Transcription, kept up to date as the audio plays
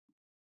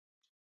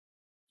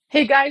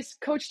Hey guys,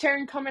 Coach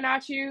Taryn coming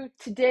at you.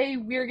 Today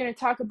we're going to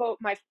talk about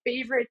my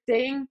favorite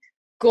thing,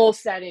 goal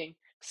setting.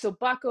 So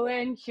buckle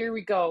in, here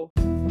we go.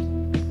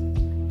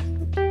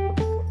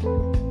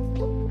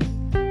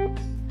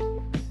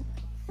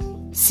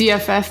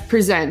 CFF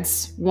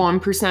presents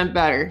 1%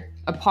 Better,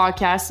 a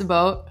podcast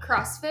about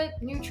CrossFit,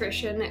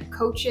 nutrition,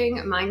 coaching,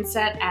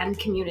 mindset, and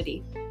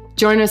community.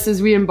 Join us as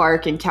we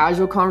embark in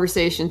casual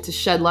conversation to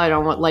shed light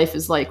on what life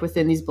is like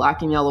within these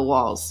black and yellow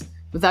walls.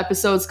 With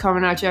episodes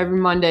coming at you every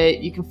Monday,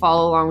 you can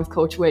follow along with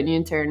Coach Whitney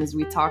and Taryn as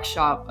we talk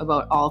shop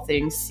about all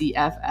things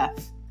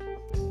CFF.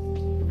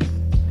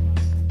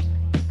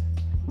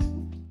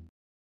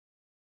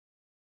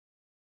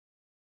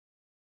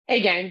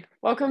 Hey gang,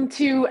 welcome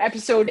to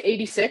episode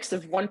 86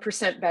 of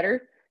 1%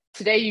 Better.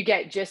 Today you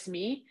get just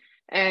me,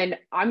 and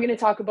I'm going to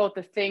talk about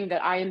the thing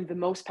that I am the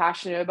most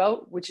passionate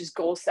about, which is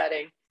goal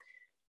setting.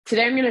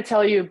 Today, I'm going to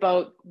tell you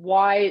about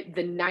why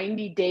the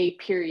 90-day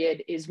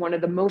period is one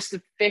of the most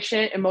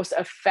efficient and most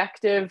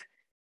effective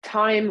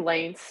time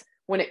lengths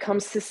when it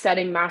comes to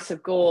setting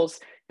massive goals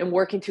and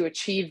working to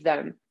achieve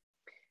them.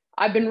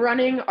 I've been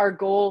running our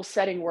goal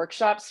setting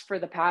workshops for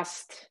the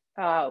past,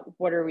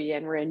 we're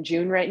in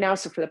June right now.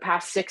 So for the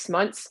past 6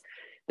 months,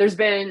 there's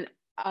been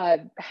a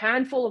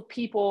handful of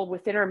people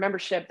within our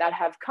membership that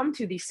have come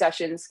to these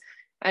sessions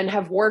and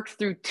have worked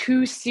through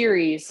 2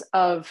 series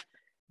of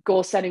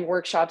goal setting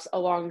workshops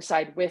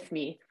alongside with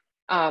me.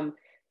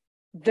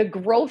 The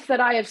growth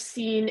that I have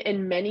seen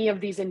in many of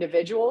these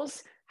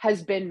individuals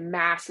has been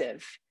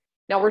massive.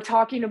 Now we're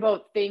talking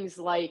about things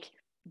like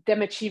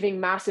them achieving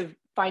massive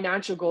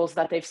financial goals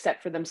that they've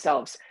set for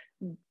themselves,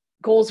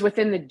 goals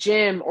within the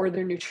gym or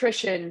their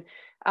nutrition,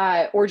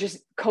 or just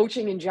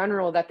coaching in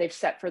general that they've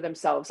set for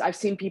themselves. I've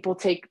seen people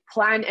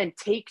I've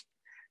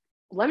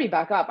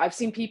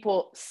seen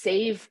people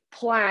save,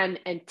 plan,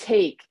 and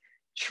take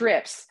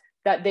trips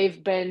that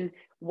they've been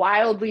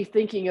wildly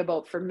thinking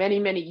about for many,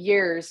 many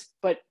years,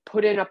 but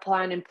put in a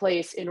plan in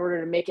place in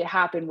order to make it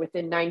happen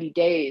within 90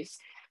 days.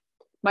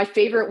 My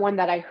favorite one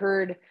that I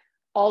heard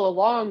all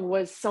along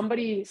was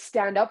somebody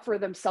stand up for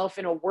themselves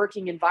in a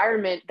working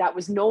environment that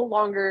was no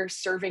longer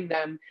serving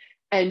them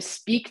and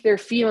speak their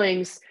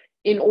feelings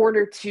in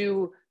order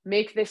to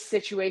make this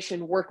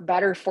situation work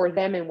better for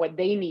them and what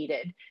they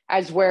needed,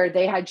 as where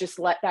they had just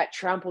let that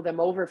trample them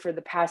over for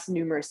the past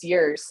numerous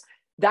years.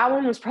 That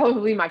one was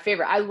probably my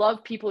favorite. I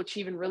love people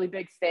achieving really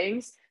big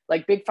things,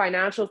 like big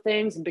financial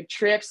things and big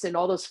trips and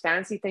all those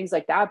fancy things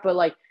like that. But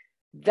like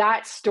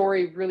that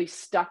story really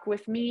stuck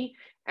with me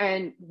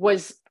and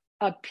was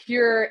a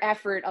pure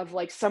effort of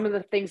like some of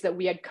the things that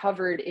we had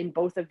covered in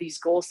both of these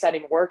goal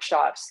setting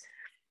workshops.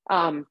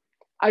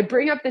 I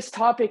bring up this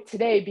topic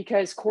today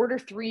because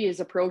Q3 is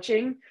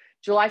approaching.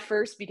 July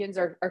 1st begins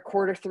our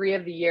Q3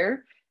 of the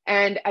year.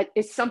 And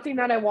it's something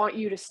that I want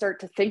you to start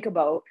to think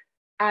about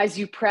as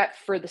you prep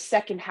for the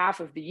second half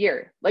of the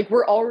year. Like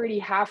we're already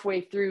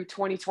halfway through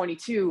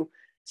 2022.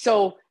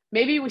 So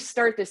maybe we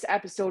start this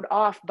episode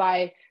off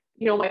by,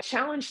 my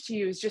challenge to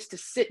you is just to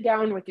sit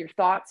down with your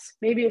thoughts.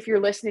 Maybe if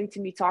you're listening to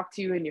me talk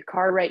to you in your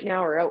car right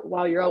now, or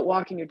while you're out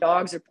walking your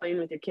dogs or playing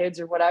with your kids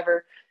or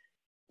whatever,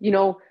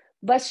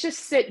 let's just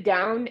sit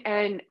down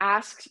and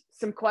ask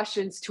some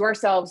questions to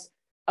ourselves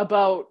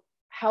about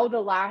how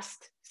the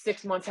last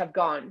 6 months have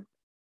gone.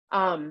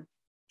 How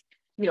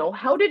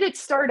did it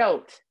start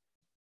out?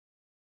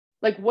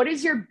 Like, what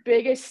is your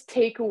biggest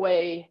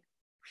takeaway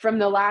from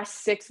the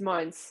last 6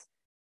 months?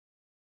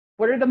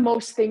 What are the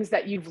most things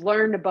that you've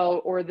learned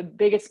about, or the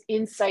biggest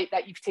insight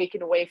that you've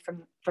taken away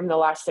from the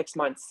last 6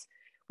 months?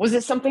 Was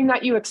it something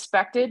that you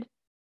expected?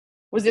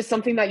 Was it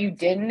something that you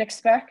didn't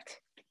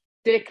expect?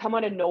 Did it come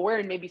out of nowhere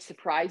and maybe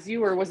surprise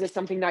you? Or was it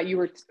something that you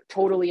were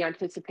totally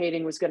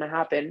anticipating was going to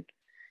happen?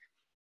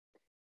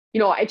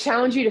 I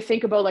challenge you to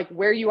think about like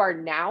where you are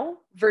now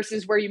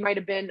versus where you might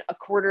have been a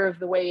quarter of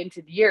the way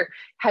into the year.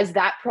 Has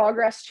that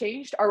progress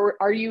changed? Or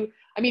are you,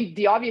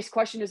 the obvious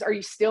question is, are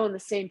you still in the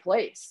same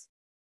place?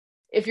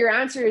 If your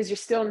answer is you're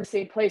still in the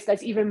same place,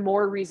 that's even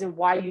more reason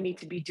why you need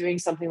to be doing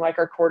something like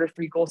our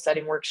Q3 goal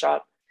setting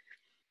workshop.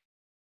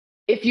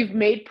 If you've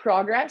made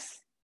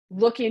progress,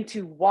 look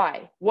into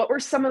why. What were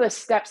some of the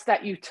steps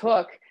that you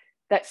took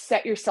that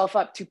set yourself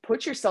up to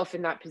put yourself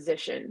in that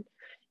position?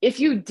 If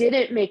you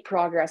didn't make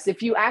progress,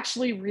 if you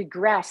actually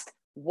regressed,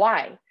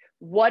 why?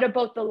 What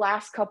about the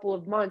last couple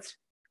of months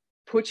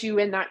put you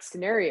in that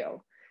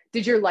scenario?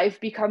 Did your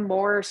life become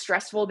more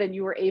stressful than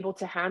you were able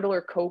to handle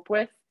or cope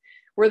with?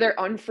 Were there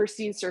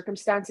unforeseen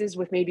circumstances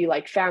with maybe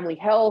like family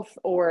health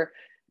or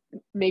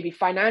maybe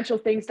financial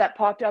things that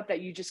popped up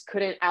that you just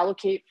couldn't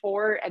allocate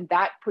for, and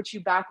that put you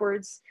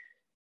backwards?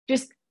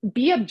 Just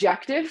be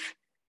objective.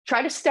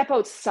 Try to step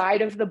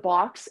outside of the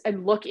box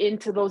and look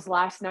into those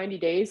last 90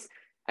 days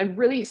and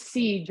really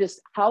see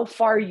just how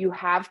far you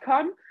have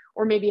come,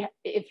 or maybe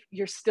if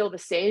you're still the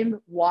same,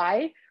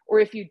 why,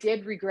 or if you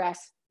did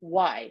regress,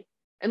 why.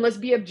 And let's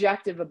be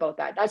objective about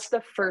that. That's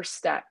the first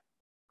step.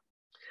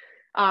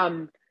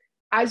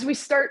 As we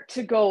start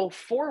to go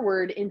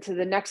forward into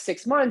the next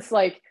 6 months,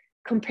 like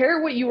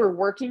compare what you were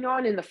working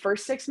on in the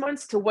first 6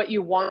 months to what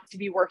you want to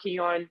be working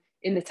on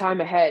in the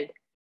time ahead?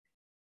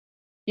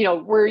 You know,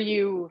 were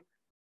you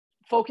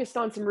focused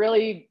on some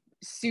really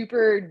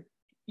super,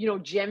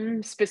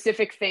 gym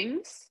specific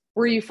things?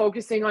 Were you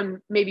focusing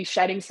on maybe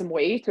shedding some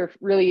weight or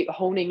really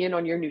honing in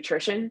on your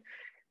nutrition?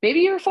 Maybe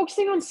you were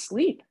focusing on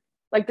sleep.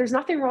 Like, there's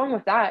nothing wrong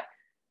with that.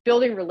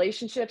 Building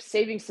relationships,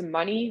 saving some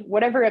money,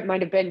 whatever it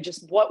might have been,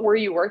 just what were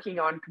you working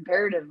on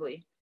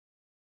comparatively?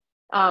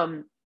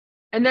 And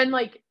then,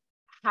 like,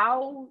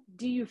 how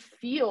do you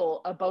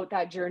feel about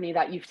that journey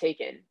that you've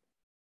taken?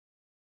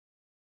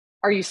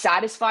 Are you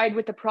satisfied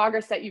with the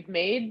progress that you've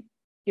made?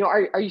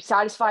 Are you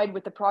satisfied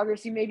with the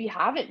progress you maybe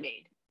haven't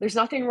made? There's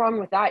nothing wrong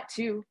with that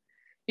too.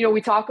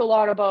 We talk a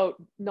lot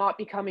about not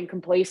becoming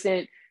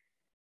complacent.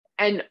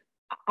 And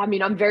I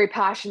mean, I'm very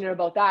passionate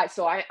about that.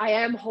 So I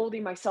am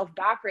holding myself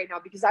back right now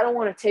because I don't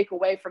want to take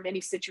away from any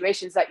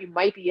situations that you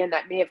might be in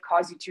that may have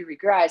caused you to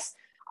regress.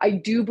 I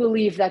do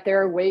believe that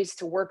there are ways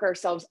to work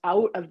ourselves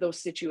out of those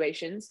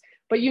situations,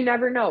 but you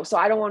never know. So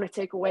I don't want to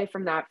take away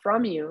from that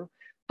from you.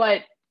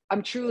 But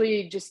I'm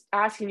truly just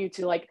asking you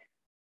to, like,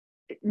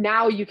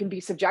 now you can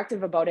be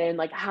subjective about it and,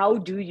 like, how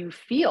do you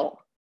feel?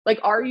 Like,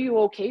 are you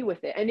okay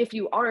with it? And if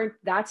you aren't,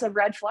 that's a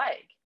red flag.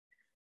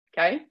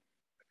 Okay.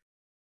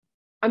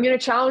 I'm going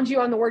to challenge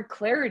you on the word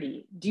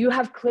clarity. Do you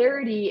have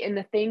clarity in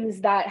the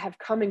things that have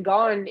come and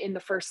gone in the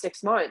first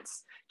 6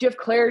 months? Do you have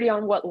clarity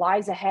on what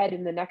lies ahead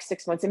in the next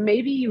 6 months? And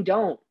maybe you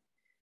don't.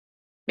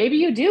 Maybe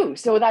you do,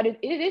 so that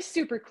it is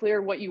super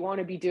clear what you want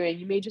to be doing.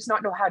 You may just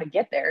not know how to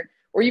get there,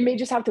 or you may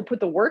just have to put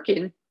the work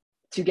in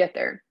to get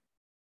there.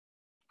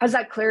 Has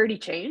that clarity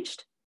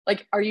changed?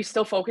 Like, are you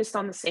still focused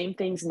on the same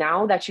things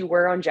now that you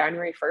were on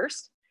January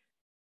 1st?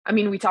 I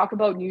mean, we talk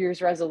about New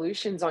Year's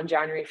resolutions on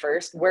January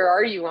 1st. Where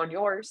are you on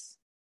yours?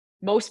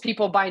 Most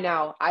people by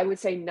now, I would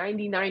say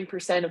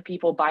 99% of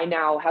people by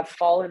now have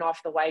fallen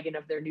off the wagon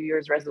of their New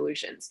Year's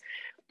resolutions.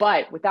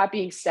 But with that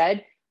being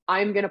said,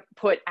 I'm going to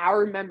put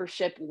our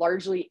membership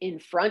largely in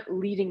front,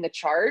 leading the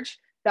charge,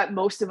 that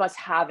most of us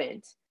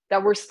haven't,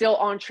 that we're still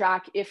on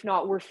track. If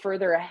not, we're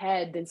further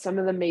ahead than some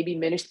of the maybe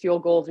minuscule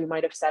goals we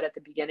might have set at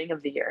the beginning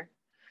of the year.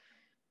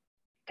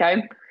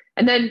 Okay.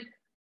 And then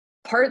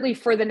partly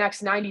for the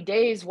next 90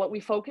 days, what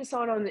we focus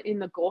on in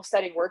the goal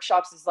setting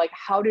workshops is, like,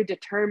 how to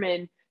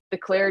determine the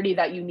clarity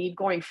that you need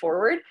going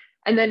forward,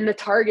 and then the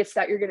targets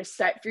that you're going to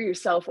set for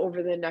yourself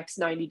over the next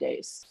 90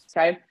 days.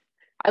 Okay.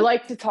 I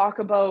like to talk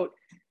about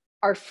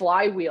our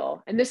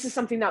flywheel, and this is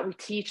something that we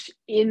teach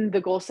in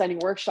the goal setting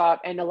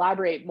workshop and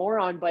elaborate more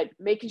on, but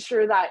making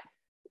sure that,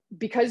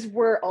 because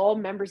we're all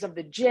members of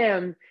the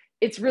gym,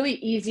 it's really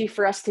easy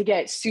for us to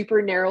get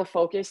super narrow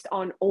focused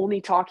on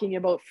only talking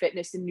about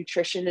fitness and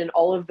nutrition and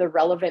all of the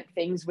relevant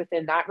things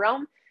within that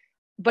realm.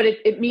 But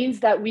it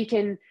means that we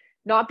can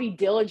not be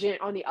diligent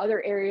on the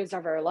other areas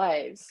of our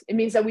lives. It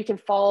means that we can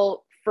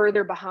fall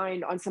further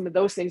behind on some of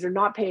those things or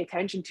not pay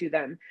attention to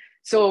them.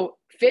 So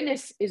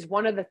fitness is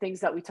one of the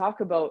things that we talk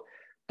about,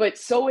 but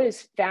so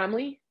is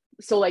family.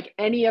 So, like,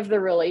 any of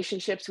the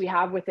relationships we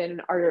have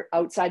within our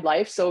outside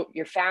life. So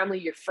your family,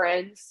 your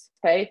friends,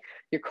 okay,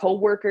 your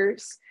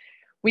coworkers.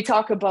 We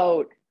talk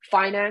about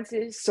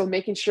finances. So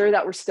making sure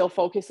that we're still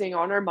focusing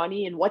on our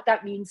money and what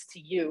that means to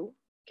you.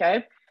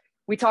 Okay.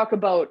 We talk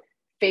about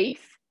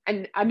faith.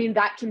 And I mean,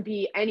 that can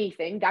be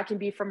anything. That can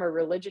be from a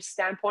religious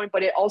standpoint,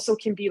 but it also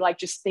can be, like,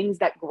 just things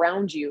that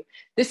ground you.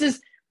 This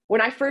is,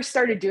 when I first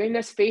started doing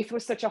this, faith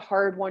was such a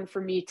hard one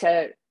for me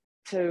to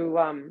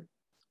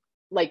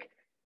like,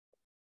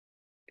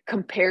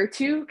 compare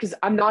to, because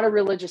I'm not a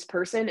religious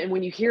person. And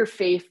when you hear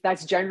faith,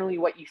 that's generally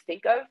what you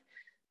think of.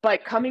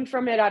 But coming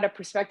from it at a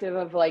perspective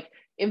of, like,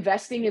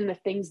 investing in the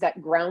things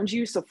that ground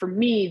you. So for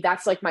me,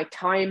 that's like my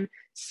time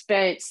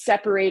spent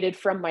separated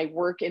from my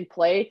work and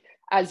play,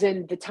 as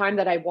in the time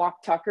that I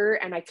walk Tucker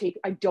and I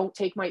don't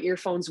take my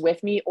earphones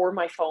with me or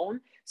my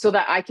phone, so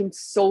that I can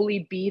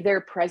solely be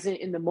there present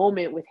in the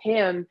moment with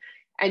him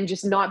and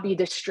just not be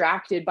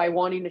distracted by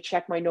wanting to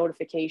check my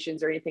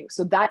notifications or anything.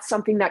 So that's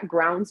something that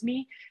grounds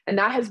me. And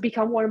that has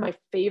become one of my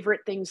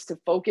favorite things to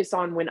focus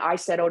on when I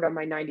set out on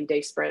my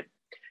 90-day sprint.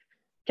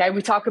 Okay.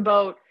 We talk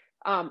about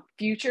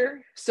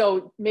future.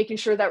 So making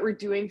sure that we're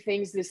doing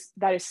things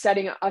that is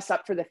setting us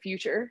up for the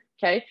future.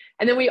 Okay.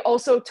 And then we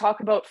also talk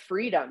about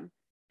freedom.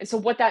 And so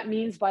what that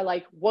means by,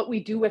 like, what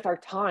we do with our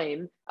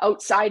time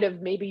outside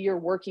of maybe your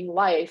working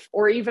life,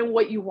 or even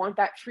what you want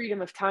that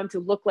freedom of time to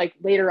look like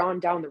later on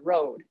down the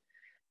road.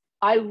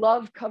 I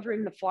love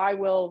covering the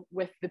flywheel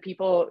with the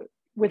people,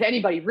 with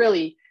anybody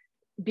really,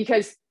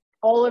 because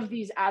all of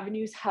these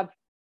avenues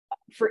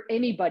for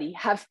anybody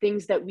have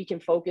things that we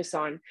can focus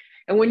on.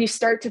 And when you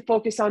start to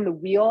focus on the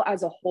wheel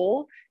as a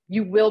whole,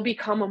 you will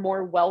become a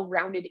more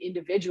well-rounded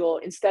individual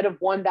instead of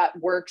one that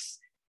works,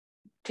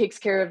 takes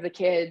care of the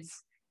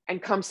kids,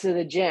 and comes to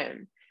the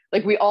gym.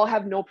 Like, we all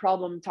have no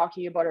problem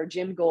talking about our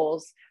gym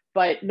goals,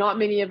 but not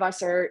many of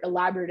us are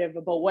elaborative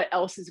about what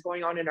else is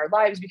going on in our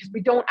lives because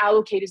we don't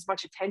allocate as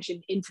much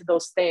attention into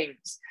those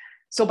things.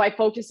 So by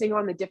focusing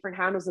on the different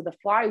handles of the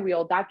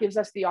flywheel, that gives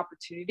us the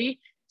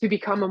opportunity to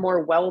become a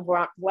more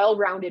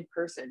well-rounded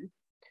person.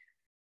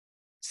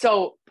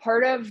 So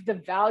part of the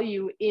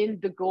value in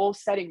the goal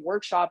setting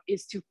workshop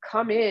is to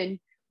come in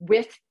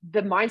with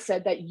the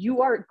mindset that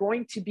you are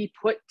going to be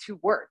put to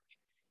work.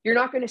 You're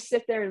not going to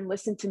sit there and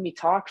listen to me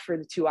talk for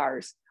the 2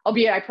 hours.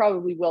 Albeit I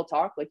probably will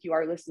talk like you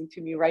are listening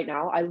to me right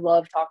now. I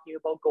love talking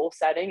about goal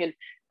setting. And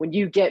when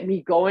you get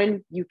me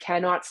going, you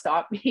cannot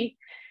stop me.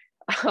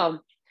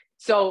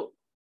 So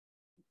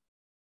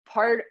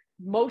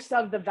most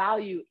of the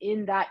value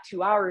in that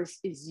 2 hours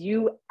is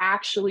you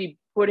actually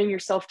putting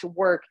yourself to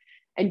work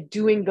and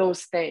doing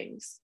those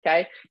things.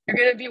 Okay. You're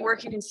going to be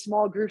working in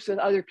small groups with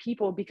other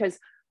people, because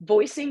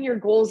voicing your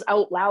goals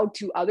out loud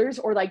to others,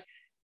 or like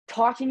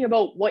talking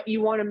about what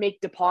you want to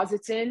make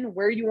deposits in,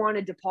 where you want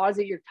to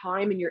deposit your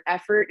time and your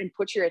effort and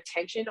put your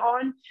attention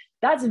on,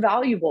 that's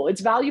valuable.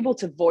 It's valuable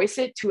to voice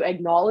it, to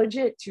acknowledge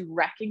it, to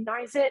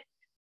recognize it,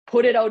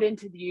 put it out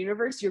into the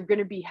universe. You're going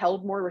to be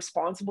held more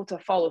responsible to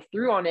follow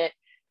through on it.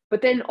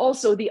 But then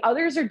also the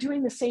others are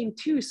doing the same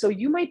too. So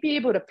you might be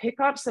able to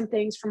pick up some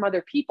things from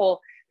other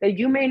people that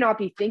you may not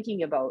be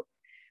thinking about.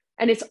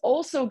 And it's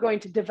also going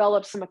to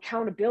develop some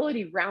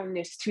accountability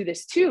roundness to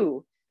this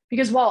too.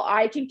 Because while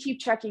I can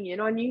keep checking in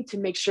on you to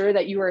make sure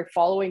that you are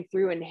following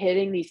through and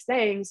hitting these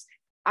things,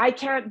 I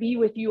can't be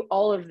with you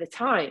all of the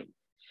time.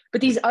 But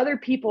these other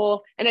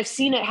people, and I've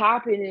seen it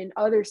happen in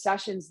other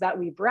sessions that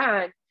we've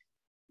ran,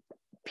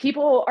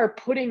 people are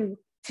putting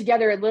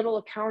together little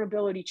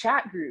accountability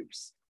chat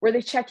groups where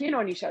they check in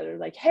on each other.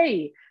 Like,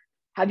 hey,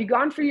 have you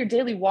gone for your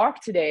daily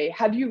walk today?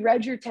 Have you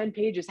read your 10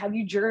 pages? Have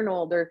you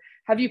journaled? Or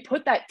have you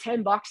put that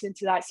 $10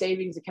 into that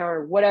savings account,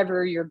 or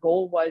whatever your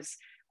goal was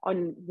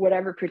on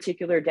whatever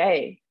particular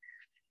day?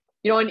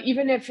 You know, and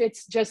even if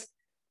it's just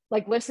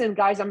like, listen,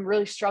 guys, I'm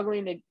really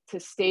struggling to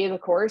stay the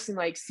course and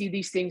like see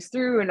these things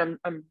through, and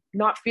I'm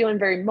not feeling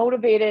very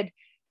motivated.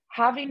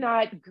 Having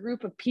that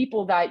group of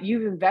people that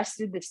you've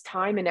invested this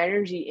time and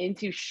energy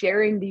into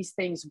sharing these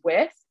things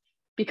with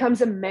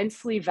becomes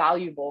immensely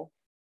valuable.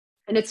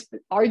 And it's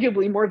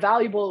arguably more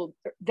valuable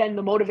than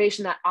the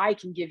motivation that I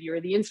can give you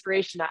or the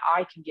inspiration that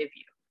I can give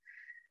you.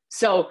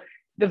 So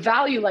the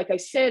value, like I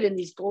said, in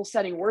these goal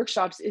setting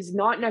workshops is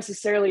not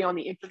necessarily on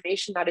the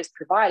information that is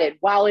provided.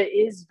 While it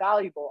is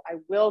valuable, I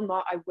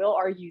will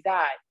argue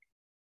that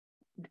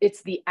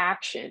it's the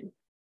action.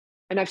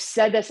 And I've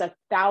said this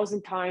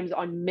 1,000 times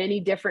on many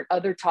different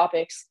other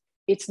topics.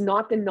 It's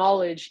not the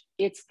knowledge,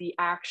 it's the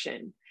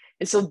action.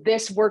 And so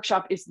this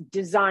workshop is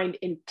designed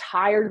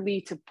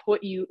entirely to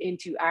put you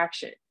into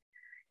action.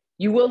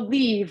 You will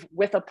leave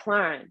with a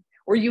plan,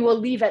 or you will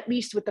leave at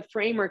least with the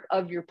framework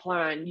of your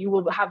plan. You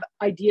will have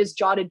ideas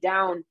jotted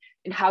down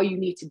in how you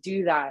need to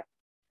do that.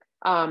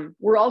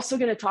 We're also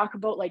going to talk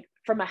about, like,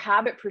 from a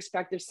habit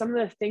perspective, some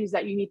of the things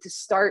that you need to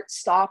start,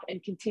 stop,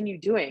 and continue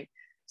doing.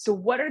 So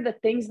what are the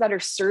things that are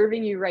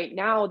serving you right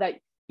now that,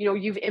 you know,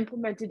 you've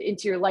implemented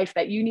into your life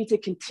that you need to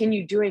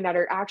continue doing that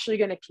are actually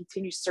going to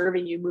continue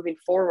serving you moving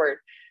forward?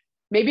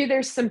 Maybe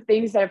there's some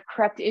things that have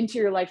crept into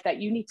your life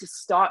that you need to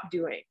stop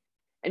doing.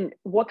 And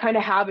what kind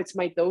of habits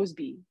might those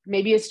be?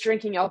 Maybe it's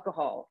drinking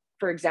alcohol,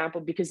 for example,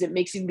 because it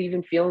makes you leave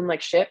and feeling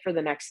like shit for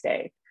the next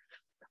day.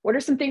 What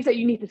are some things that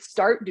you need to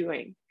start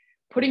doing?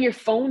 Putting your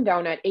phone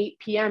down at 8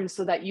 p.m.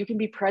 so that you can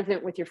be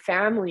present with your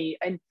family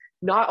and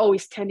not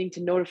always tending to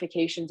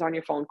notifications on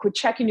your phone. Quit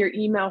checking your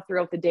email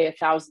throughout the day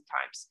 1,000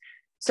 times.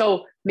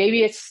 So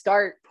maybe it's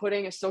start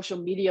putting a social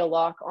media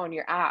lock on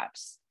your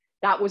apps.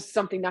 That was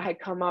something that had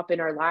come up in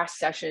our last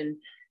session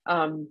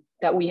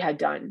that we had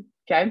done.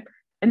 Okay.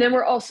 And then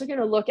we're also going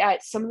to look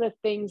at some of the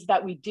things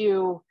that we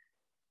do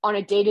on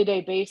a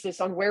day-to-day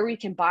basis on where we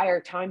can buy our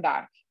time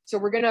back. So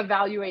we're going to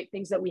evaluate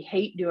things that we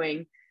hate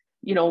doing.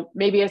 You know,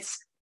 maybe it's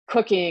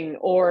cooking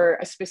or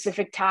a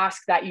specific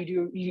task that you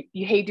do.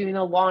 You hate doing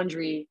the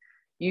laundry.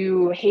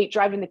 You hate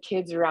driving the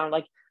kids around,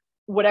 like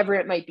whatever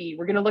it might be.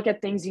 We're going to look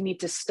at things you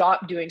need to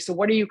stop doing. So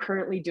what are you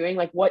currently doing?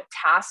 Like, what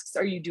tasks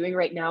are you doing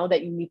right now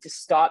that you need to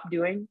stop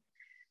doing?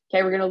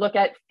 Okay. We're going to look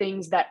at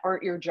things that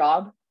aren't your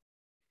job.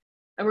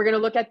 And we're going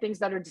to look at things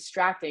that are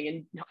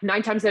distracting. And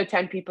 9 times out of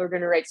 10, people are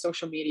going to write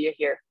social media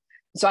here.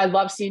 So I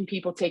love seeing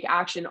people take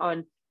action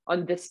on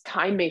this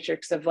time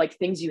matrix of like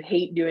things you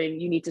hate doing,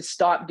 you need to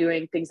stop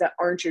doing, things that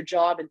aren't your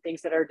job, and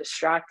things that are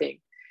distracting.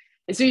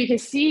 And so you can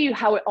see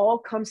how it all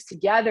comes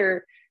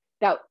together,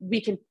 that we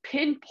can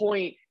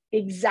pinpoint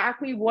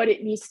exactly what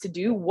it needs to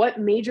do, what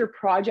major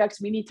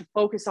projects we need to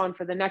focus on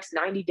for the next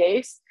 90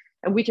 days.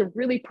 And we can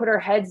really put our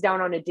heads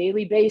down on a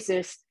daily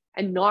basis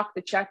and knock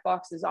the check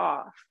boxes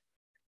off.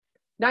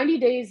 90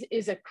 days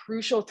is a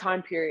crucial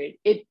time period.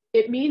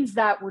 It means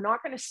that we're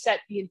not going to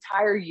set the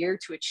entire year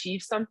to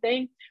achieve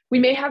something. We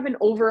may have an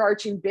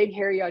overarching, big,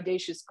 hairy,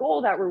 audacious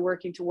goal that we're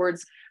working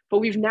towards, but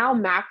we've now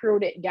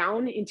macroed it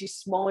down into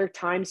smaller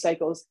time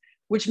cycles,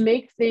 which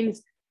make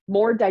things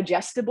more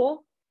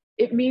digestible.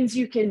 It means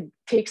you can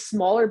take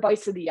smaller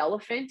bites of the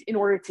elephant in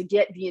order to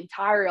get the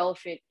entire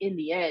elephant in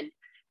the end.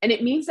 And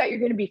it means that you're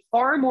going to be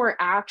far more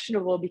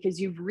actionable because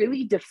you've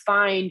really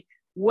defined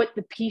what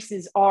the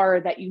pieces are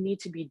that you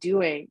need to be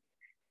doing.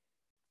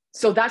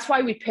 So that's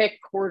why we pick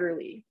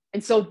quarterly.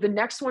 And so the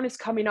next one is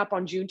coming up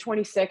on June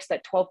 26th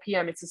at 12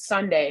 p.m. It's a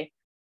Sunday.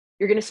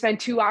 You're going to spend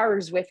 2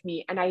 hours with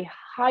me. And I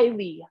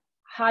highly,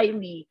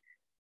 highly,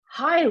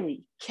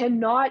 highly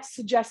cannot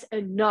suggest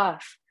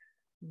enough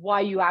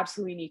why you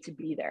absolutely need to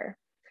be there.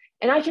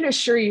 And I can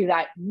assure you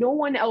that no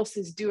one else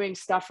is doing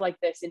stuff like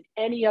this in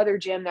any other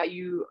gym that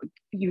you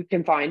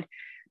can find,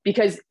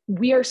 because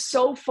we are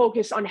so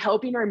focused on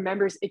helping our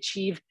members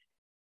achieve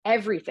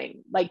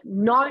everything, like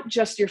not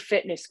just your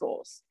fitness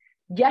goals.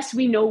 Yes,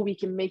 we know we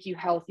can make you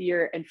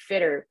healthier and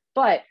fitter,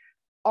 but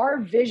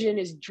our vision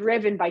is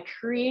driven by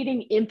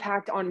creating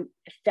impact on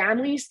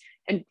families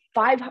and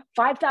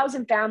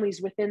 5,000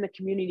 families within the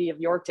community of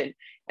Yorkton.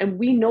 And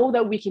we know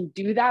that we can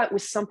do that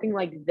with something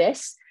like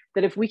this,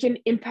 that if we can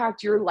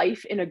impact your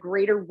life in a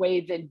greater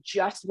way than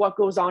just what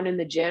goes on in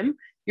the gym,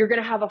 you're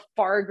going to have a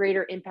far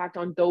greater impact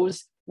on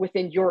those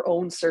within your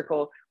own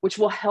circle, which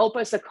will help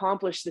us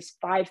accomplish this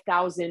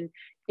 5,000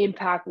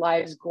 impact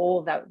lives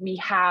goal that we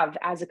have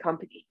as a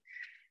company.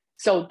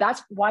 So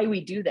that's why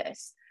we do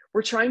this.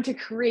 We're trying to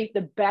create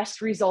the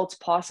best results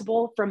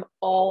possible from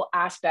all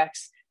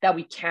aspects that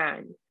we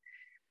can.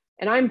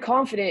 And I'm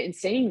confident in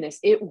saying this,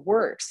 it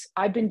works.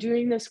 I've been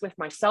doing this with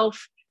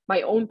myself,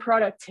 my own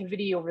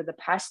productivity over the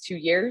past 2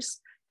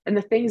 years, and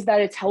the things that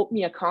it's helped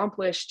me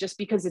accomplish, just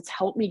because it's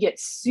helped me get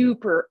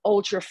super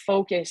ultra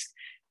focused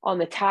on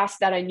the tasks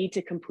that I need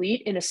to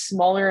complete in a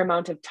smaller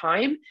amount of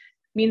time,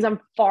 means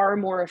I'm far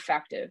more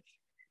effective.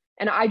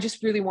 And I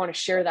just really want to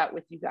share that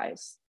with you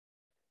guys.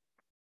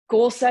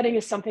 Goal setting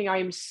is something I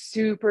am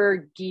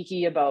super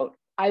geeky about.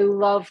 I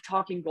love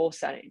talking goal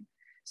setting.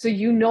 So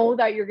you know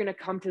that you're going to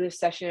come to this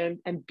session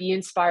and be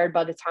inspired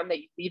by the time that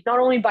you leave, not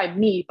only by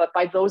me, but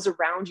by those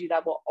around you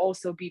that will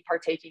also be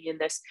partaking in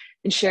this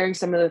and sharing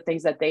some of the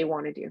things that they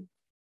want to do.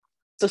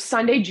 So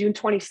Sunday, June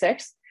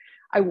 26th,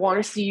 I want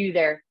to see you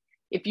there.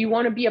 If you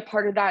want to be a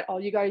part of that,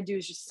 all you got to do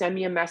is just send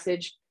me a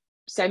message,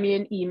 send me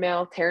an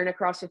email,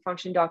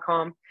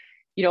 Taryn@CrossFitFunction.com.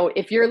 You know,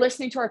 if you're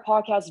listening to our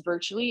podcast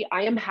virtually,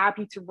 I am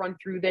happy to run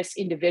through this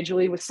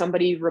individually with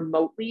somebody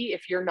remotely.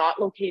 If you're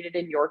not located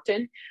in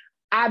Yorkton,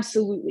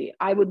 absolutely,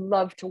 I would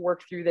love to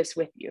work through this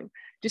with you.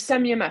 Just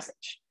send me a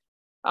message.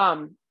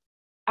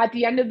 At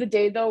the end of the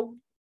day, though,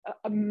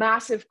 a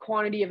massive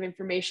quantity of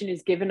information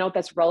is given out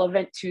that's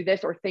relevant to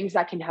this, or things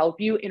that can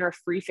help you, in our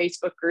free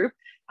Facebook group,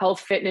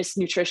 Health, Fitness,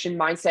 Nutrition,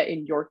 Mindset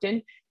in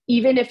Yorkton.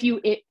 Even if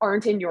you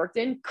aren't in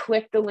Yorkton,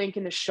 click the link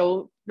in the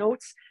show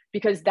notes,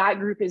 because that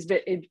group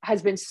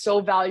has been so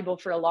valuable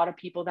for a lot of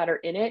people that are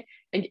in it,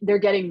 and they're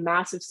getting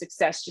massive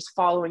success just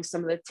following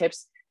some of the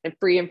tips and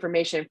free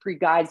information, free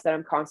guides that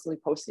I'm constantly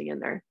posting in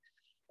there.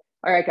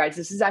 All right, guys,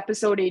 this is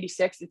episode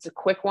 86. It's a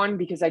quick one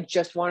because I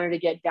just wanted to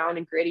get down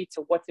and gritty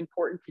to what's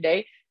important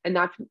today, and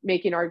that's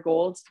making our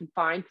goals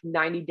confined to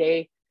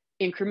 90-day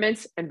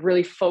increments and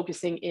really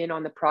focusing in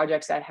on the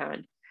projects at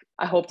hand.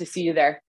 I hope to see you there.